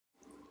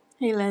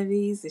Hey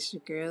lovies, it's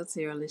your girl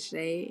Tara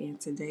Lachey, and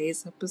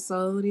today's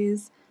episode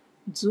is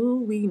Do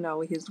We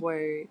Know His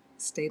Word?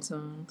 Stay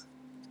tuned.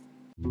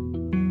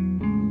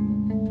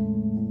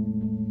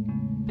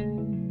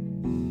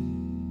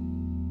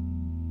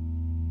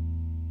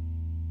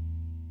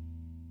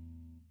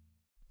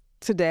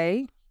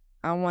 Today,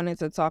 I wanted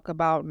to talk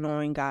about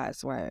knowing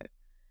God's Word.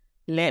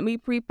 Let me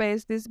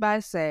preface this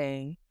by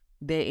saying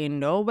that in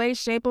no way,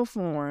 shape, or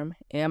form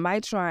am I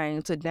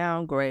trying to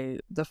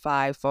downgrade the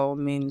fivefold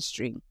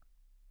ministry.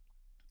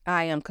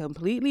 I am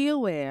completely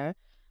aware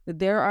that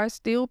there are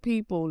still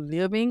people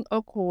living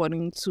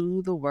according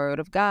to the Word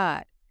of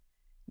God.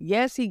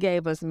 Yes, He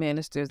gave us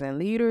ministers and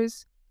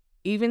leaders.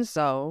 Even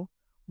so,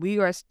 we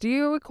are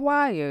still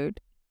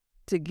required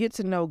to get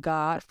to know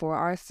God for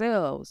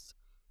ourselves.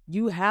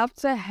 You have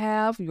to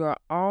have your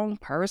own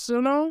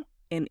personal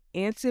and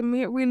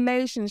intimate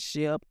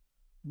relationship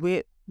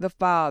with the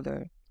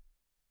Father.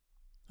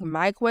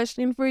 My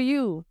question for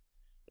you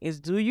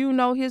is, do you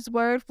know His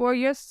Word for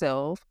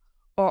yourself,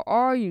 or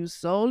are you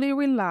solely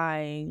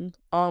relying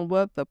on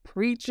what the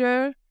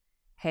preacher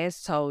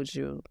has told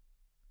you?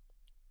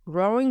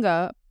 Growing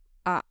up,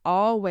 I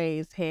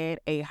always had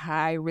a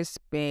high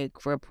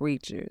respect for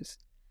preachers.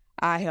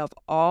 I have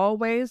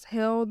always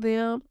held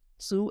them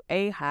to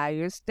a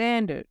higher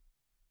standard.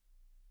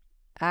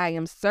 I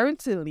am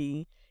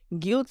certainly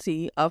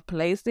guilty of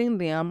placing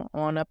them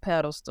on a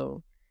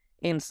pedestal.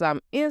 In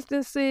some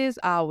instances,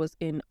 I was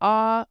in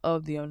awe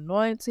of the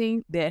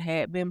anointing that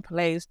had been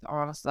placed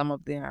on some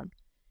of them.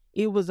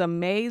 It was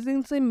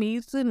amazing to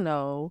me to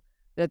know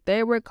that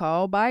they were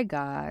called by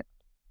God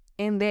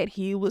and that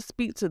He would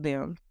speak to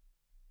them.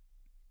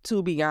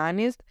 To be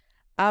honest,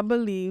 I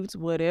believed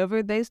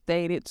whatever they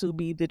stated to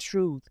be the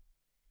truth.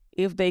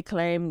 If they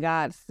claimed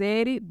God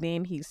said it,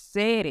 then He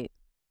said it.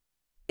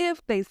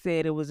 If they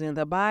said it was in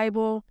the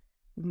Bible,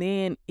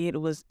 then it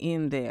was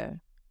in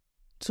there.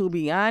 To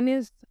be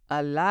honest,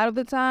 a lot of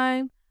the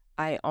time,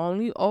 I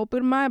only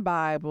opened my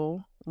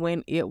Bible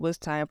when it was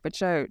time for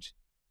church.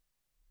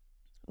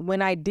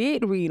 When I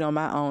did read on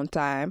my own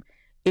time,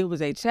 it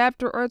was a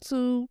chapter or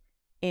two,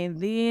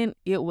 and then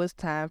it was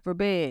time for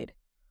bed.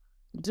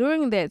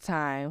 During that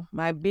time,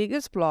 my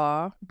biggest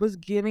flaw was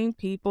giving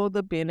people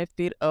the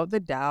benefit of the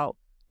doubt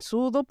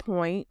to the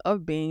point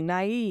of being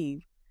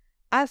naive.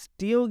 I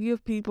still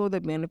give people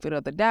the benefit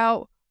of the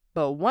doubt,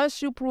 but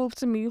once you prove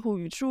to me who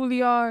you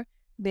truly are,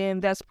 then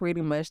that's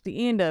pretty much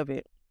the end of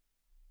it.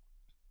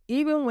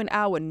 Even when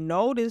I would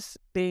notice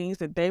things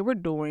that they were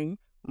doing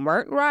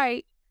weren't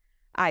right,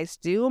 I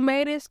still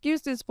made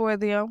excuses for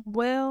them.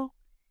 Well,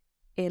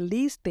 at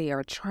least they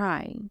are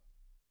trying.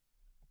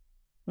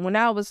 When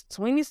I was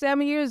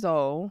 27 years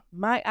old,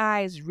 my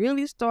eyes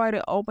really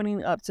started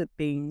opening up to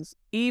things,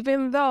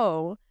 even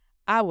though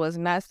I was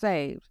not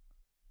saved.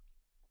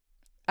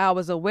 I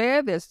was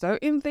aware that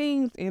certain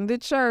things in the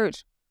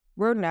church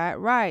were not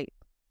right.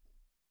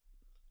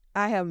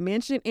 I have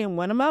mentioned in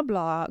one of my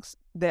blogs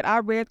that I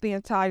read the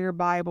entire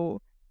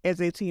Bible as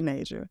a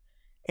teenager.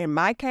 In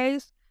my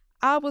case,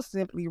 I was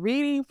simply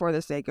reading for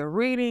the sake of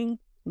reading,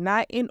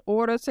 not in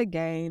order to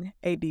gain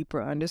a deeper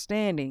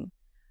understanding.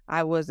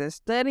 I wasn't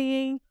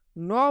studying,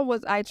 nor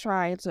was I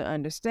trying to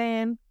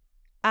understand.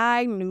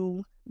 I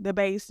knew the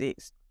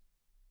basics.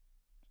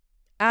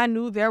 I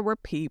knew there were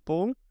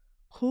people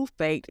who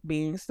faked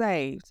being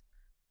saved.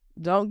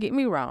 Don't get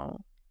me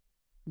wrong.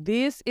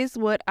 This is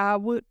what I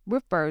would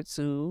refer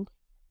to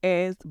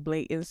as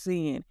blatant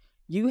sin.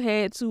 You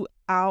had to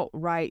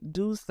outright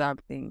do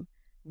something.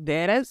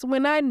 That is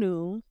when I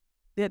knew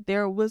that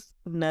there was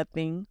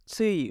nothing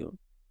to you.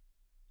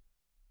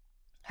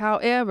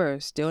 However,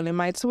 still in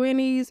my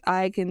 20s,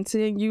 I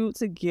continued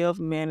to give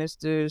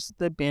ministers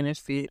the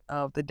benefit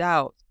of the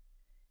doubt.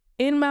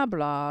 In my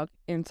blog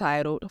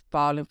entitled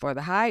Falling for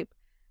the Hype,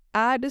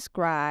 I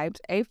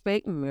described a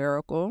fake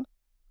miracle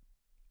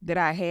that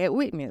I had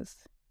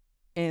witnessed.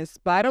 In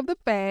spite of the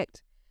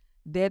fact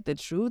that the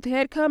truth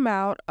had come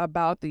out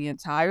about the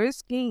entire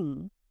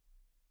scheme,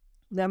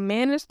 the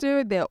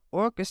minister that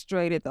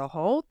orchestrated the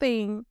whole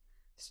thing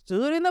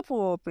stood in the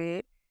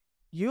pulpit,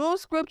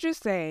 used scripture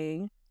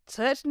saying,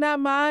 "Touch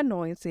not my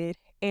anointed,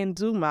 and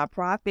do my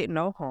prophet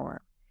no harm."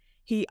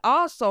 He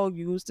also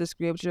used the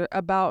scripture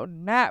about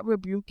not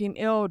rebuking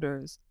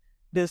elders,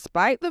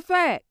 despite the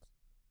fact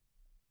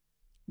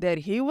that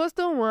he was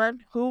the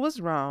one who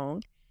was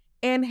wrong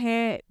and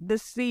had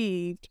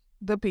deceived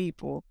the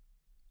people.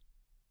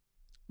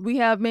 We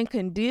have been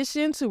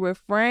conditioned to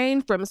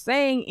refrain from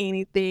saying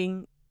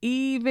anything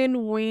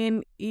even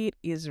when it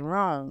is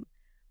wrong.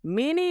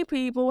 Many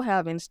people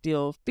have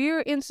instilled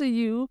fear into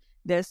you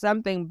that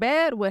something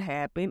bad will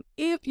happen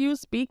if you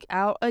speak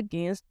out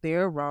against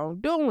their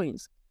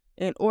wrongdoings.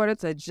 In order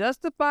to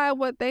justify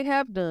what they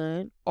have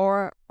done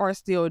or are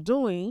still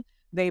doing,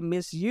 they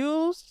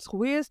misuse,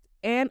 twist,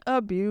 and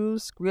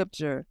abuse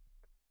scripture.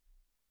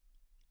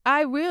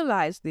 I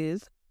realized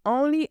this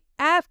only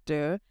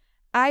after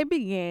I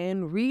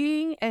began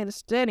reading and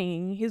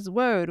studying His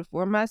Word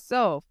for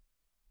myself.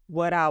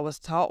 What I was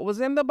taught was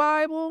in the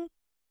Bible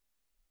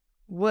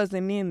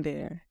wasn't in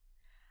there.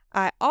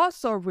 I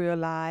also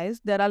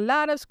realized that a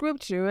lot of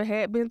scripture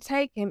had been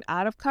taken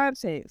out of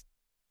context.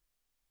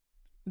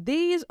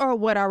 These are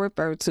what I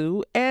refer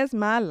to as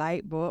my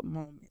light bulb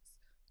moments.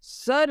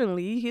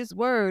 Suddenly, his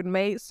word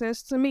made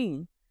sense to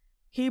me.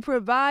 He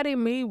provided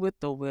me with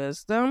the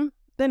wisdom,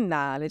 the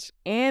knowledge,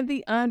 and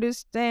the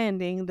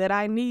understanding that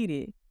I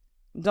needed.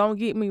 Don't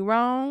get me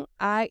wrong,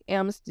 I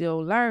am still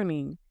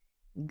learning.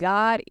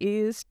 God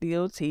is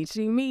still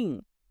teaching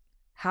me.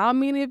 How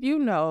many of you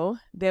know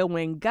that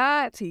when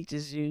God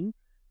teaches you,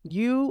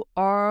 you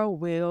are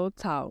well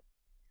taught?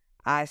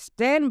 I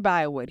stand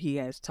by what he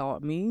has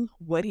taught me,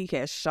 what he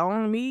has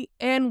shown me,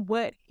 and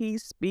what he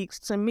speaks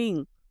to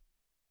me.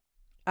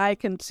 I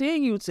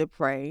continue to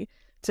pray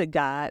to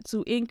God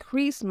to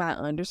increase my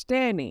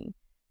understanding.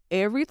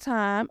 Every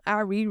time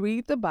I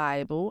reread the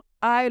Bible,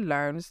 I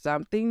learn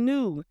something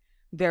new.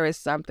 There is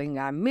something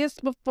I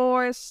missed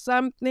before,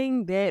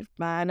 something that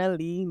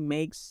finally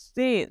makes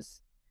sense.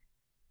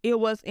 It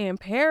was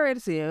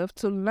imperative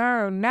to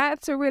learn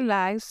not to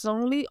rely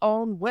solely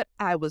on what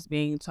I was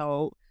being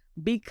told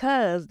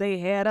because they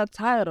had a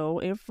title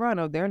in front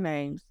of their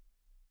names.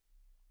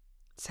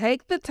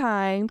 Take the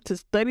time to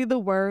study the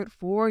word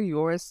for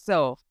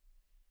yourself.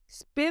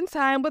 Spend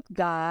time with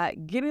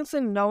God, getting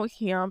to know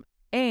him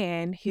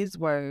and his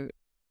word.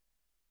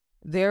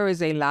 There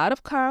is a lot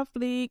of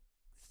conflict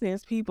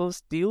since people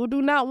still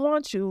do not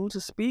want you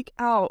to speak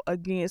out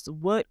against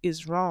what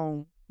is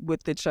wrong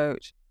with the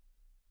church.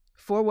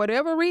 For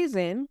whatever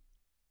reason,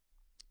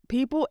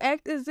 people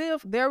act as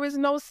if there is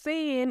no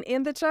sin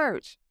in the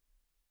church.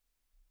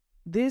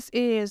 This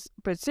is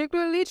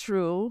particularly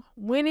true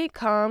when it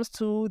comes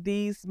to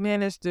these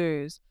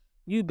ministers.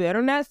 You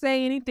better not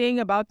say anything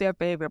about their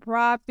favorite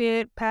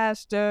prophet,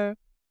 pastor.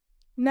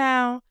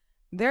 Now,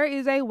 there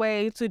is a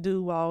way to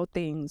do all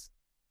things.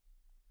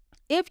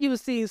 If you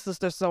see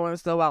Sister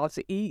So-and-so out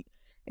to eat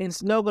and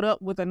snuggled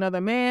up with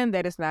another man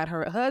that is not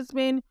her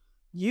husband,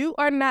 you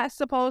are not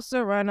supposed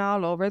to run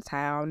all over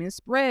town and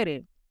spread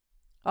it.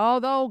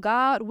 Although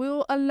God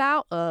will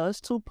allow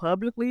us to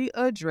publicly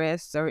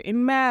address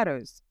certain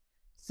matters,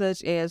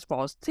 such as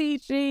false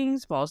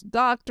teachings, false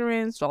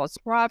doctrines, false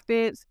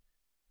prophets.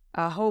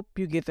 I hope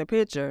you get the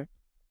picture.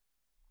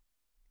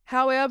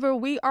 However,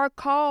 we are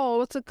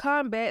called to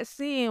combat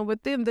sin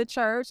within the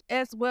church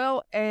as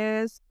well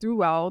as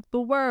throughout the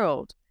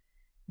world.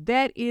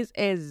 That is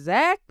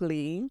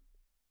exactly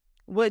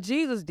what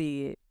Jesus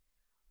did.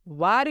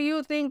 Why do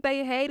you think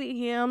they hated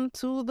him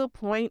to the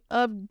point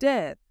of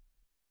death?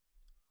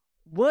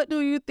 What do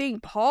you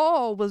think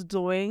Paul was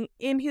doing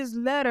in his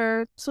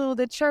letter to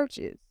the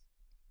churches?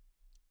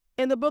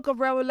 In the book of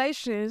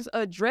Revelations,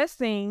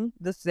 addressing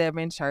the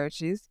 7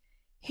 churches,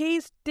 he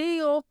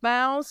still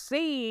found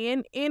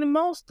sin in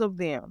most of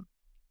them.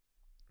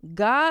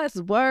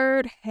 God's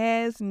word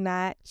has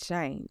not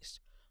changed.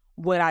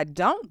 What I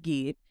don't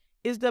get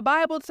is the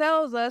Bible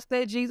tells us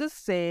that Jesus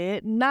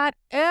said, not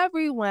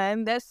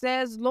everyone that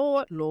says,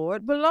 Lord,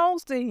 Lord,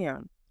 belongs to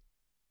him.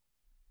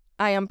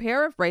 I am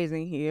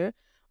paraphrasing here,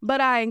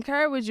 but I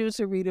encourage you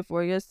to read it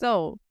for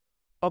yourself.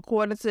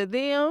 According to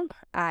them,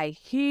 I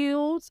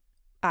healed,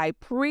 I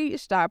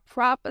preached, I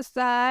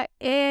prophesied,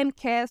 and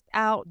cast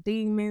out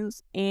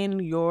demons in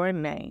your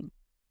name.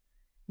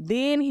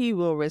 Then he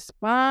will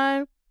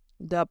respond,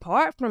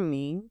 depart from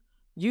me,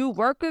 you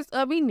workers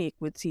of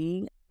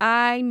iniquity,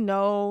 I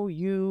know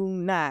you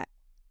not.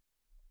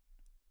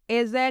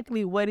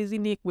 Exactly what is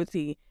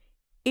iniquity?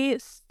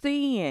 It's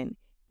sin.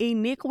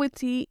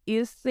 Iniquity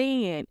is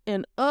sin.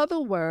 In other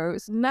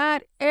words,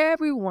 not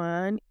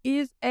everyone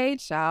is a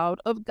child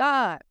of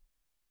God.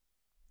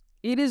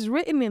 It is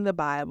written in the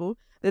Bible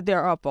that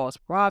there are false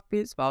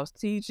prophets, false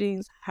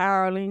teachings,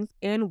 hirelings,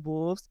 and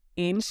wolves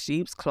in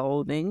sheep's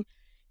clothing.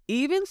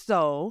 Even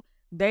so,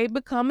 they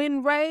become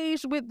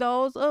enraged with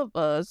those of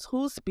us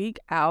who speak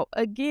out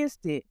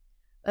against it.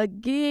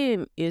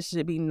 Again, it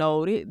should be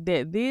noted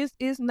that this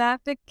is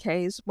not the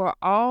case for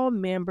all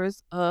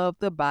members of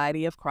the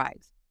body of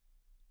Christ.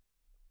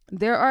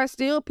 There are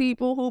still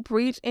people who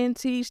preach and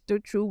teach the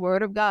true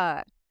word of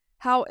God.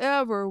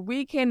 However,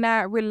 we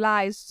cannot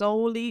rely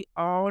solely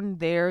on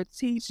their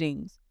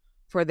teachings.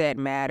 For that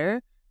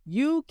matter,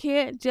 you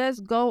can't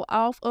just go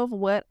off of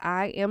what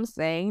I am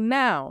saying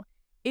now.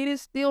 It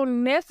is still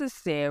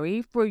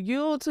necessary for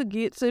you to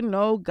get to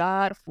know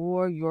God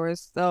for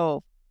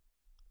yourself.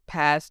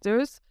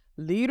 Pastors,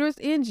 leaders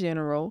in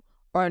general,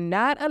 are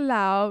not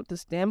allowed to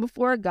stand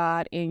before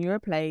God in your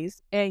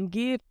place and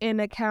give an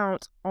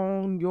account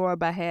on your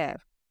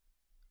behalf.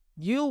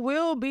 You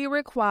will be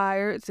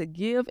required to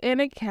give an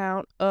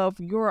account of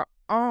your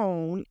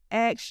own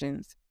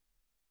actions.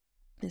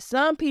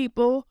 Some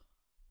people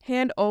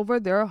hand over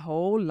their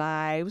whole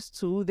lives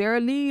to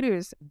their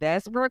leaders.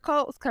 That's where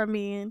cults come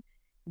in.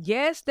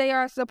 Yes, they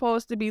are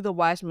supposed to be the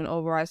watchmen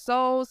over our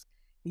souls,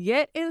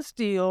 yet and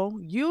still,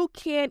 you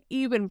can't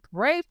even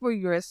pray for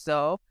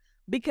yourself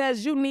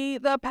because you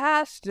need the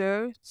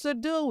pastor to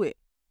do it.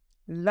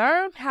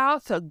 Learn how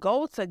to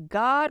go to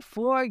God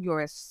for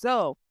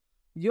yourself.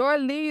 Your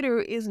leader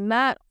is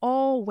not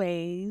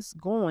always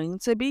going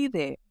to be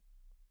there.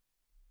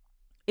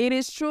 It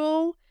is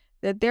true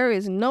that there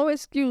is no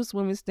excuse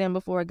when we stand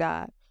before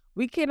God.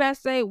 We cannot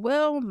say,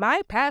 well,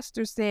 my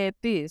pastor said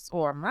this,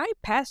 or my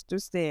pastor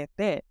said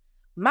that.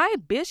 My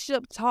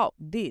bishop taught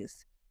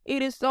this.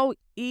 It is so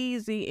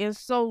easy and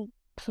so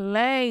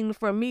plain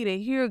for me to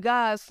hear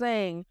God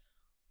saying,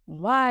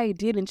 why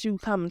didn't you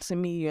come to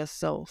me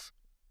yourself?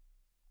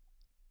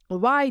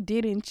 Why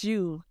didn't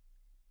you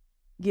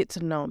get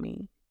to know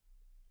me?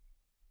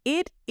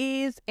 It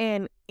is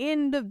an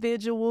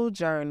individual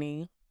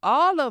journey.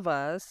 All of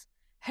us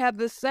have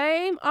the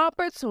same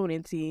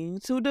opportunity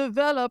to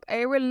develop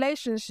a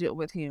relationship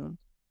with Him.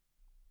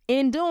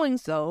 In doing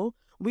so,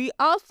 we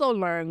also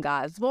learn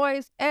God's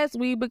voice as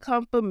we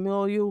become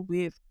familiar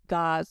with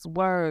God's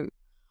word.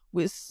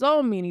 With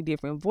so many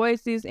different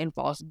voices and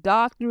false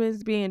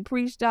doctrines being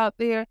preached out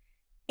there,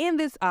 in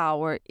this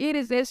hour, it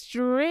is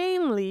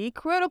extremely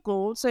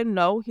critical to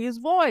know His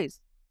voice.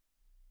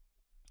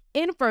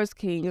 In 1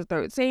 Kings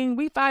 13,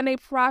 we find a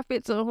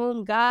prophet to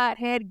whom God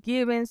had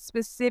given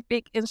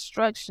specific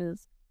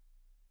instructions.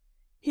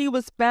 He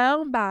was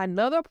found by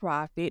another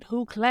prophet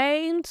who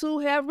claimed to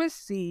have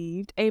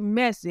received a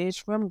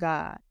message from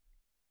God,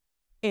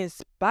 in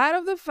spite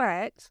of the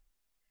fact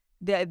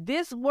that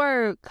this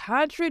word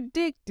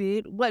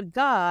contradicted what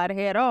God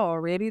had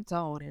already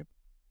told him.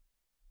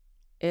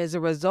 As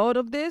a result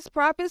of this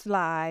prophet's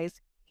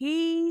lies,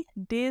 he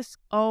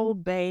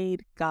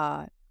disobeyed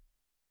God.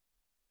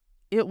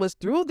 It was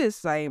through this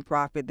same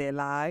prophet that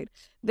lied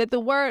that the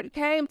word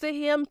came to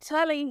him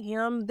telling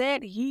him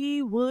that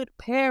he would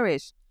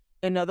perish.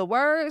 In other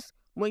words,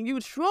 when you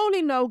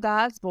truly know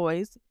God's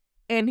voice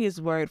and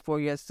His word for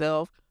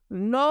yourself,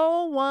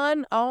 no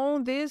one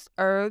on this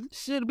earth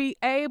should be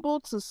able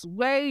to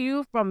sway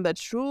you from the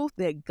truth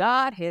that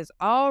God has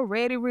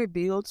already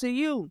revealed to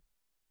you,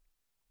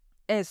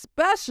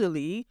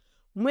 especially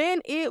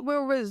when it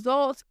will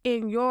result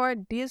in your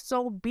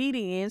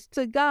disobedience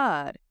to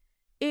God.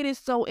 It is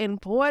so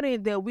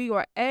important that we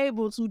are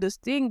able to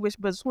distinguish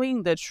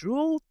between the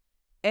truth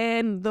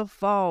and the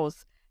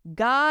false.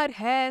 God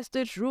has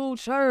the true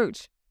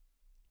church,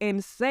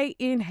 and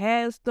Satan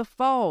has the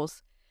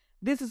false.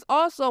 This is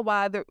also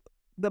why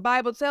the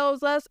Bible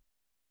tells us,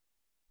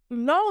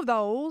 know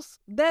those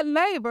that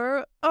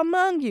labor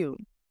among you.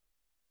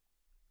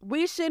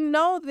 We should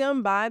know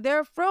them by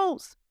their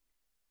fruits.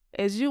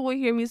 As you will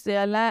hear me say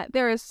a lot,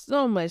 there is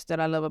so much that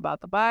I love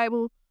about the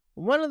Bible.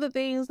 One of the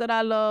things that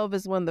I love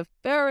is when the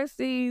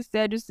Pharisees,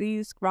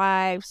 Sadducees,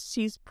 scribes,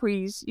 chief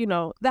priests,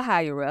 the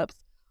higher-ups,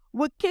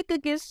 would kick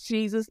against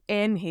Jesus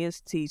and His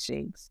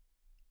teachings.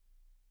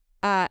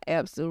 I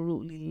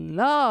absolutely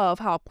love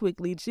how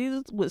quickly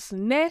Jesus would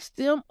snatch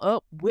them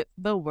up with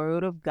the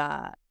Word of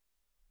God.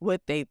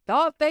 What they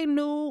thought they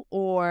knew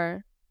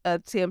or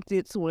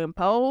attempted to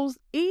impose,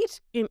 each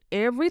and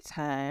every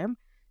time,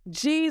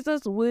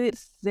 Jesus would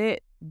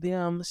set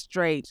them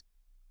straight.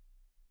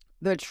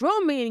 The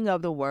true meaning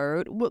of the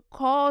word would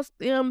cause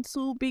them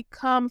to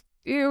become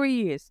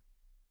furious,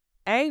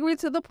 angry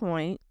to the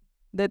point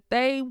that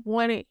they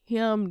wanted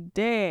Him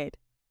dead.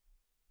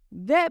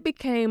 That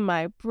became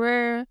my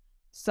prayer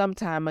some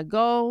time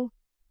ago.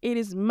 It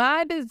is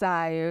my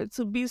desire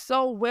to be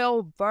so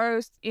well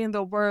versed in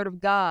the Word of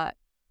God.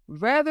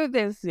 Rather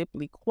than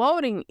simply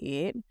quoting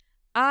it,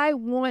 I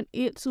want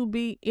it to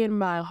be in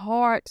my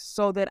heart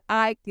so that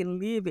I can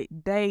live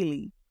it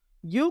daily.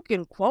 You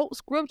can quote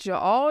scripture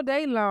all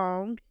day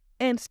long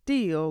and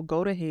still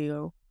go to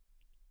hell.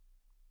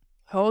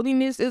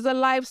 Holiness is a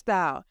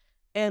lifestyle,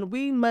 and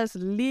we must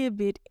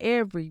live it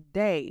every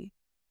day.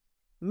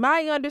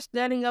 My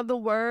understanding of the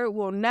word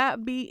will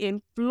not be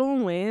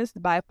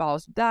influenced by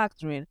false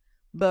doctrine,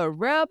 but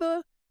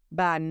rather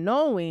by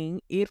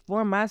knowing it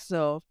for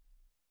myself.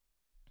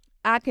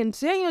 I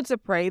continue to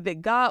pray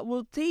that God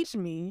will teach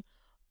me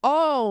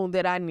all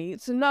that I need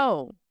to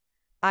know.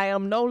 I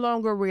am no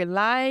longer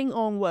relying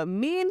on what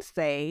men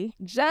say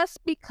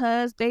just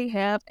because they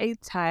have a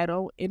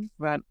title in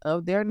front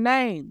of their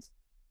names.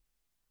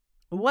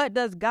 What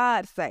does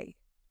God say?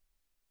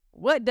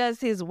 What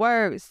does His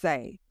word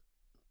say?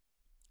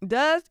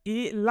 Does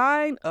it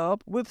line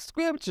up with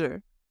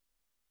Scripture?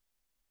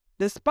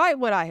 Despite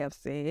what I have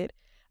said,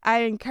 I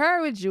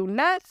encourage you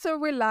not to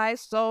rely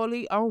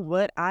solely on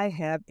what I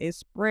have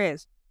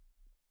expressed.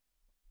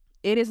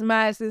 It is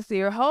my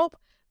sincere hope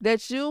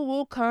that you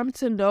will come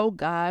to know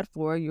God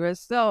for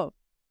yourself.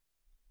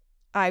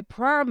 I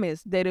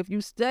promise that if you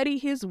study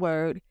His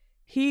word,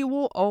 He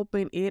will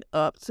open it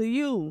up to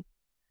you.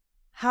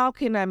 How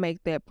can I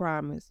make that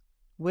promise?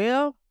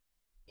 Well,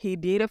 He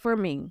did it for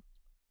me.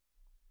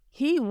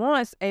 He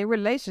wants a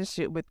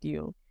relationship with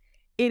you.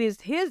 It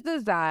is His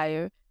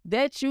desire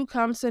that you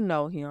come to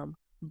know Him,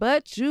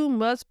 but you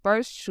must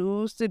first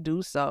choose to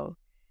do so.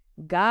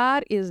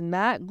 God is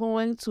not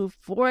going to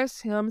force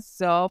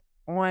Himself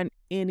on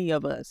any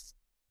of us.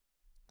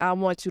 I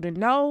want you to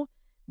know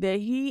that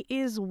He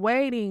is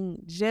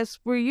waiting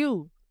just for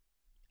you.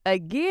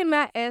 Again,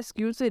 I ask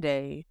you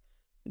today,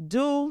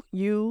 do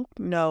you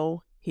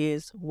know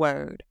His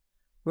word?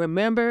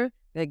 Remember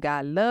that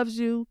God loves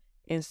you,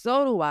 and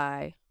so do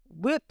I.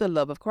 With the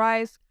love of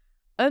Christ,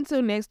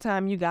 Until next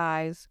time, you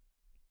guys,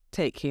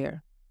 take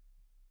care.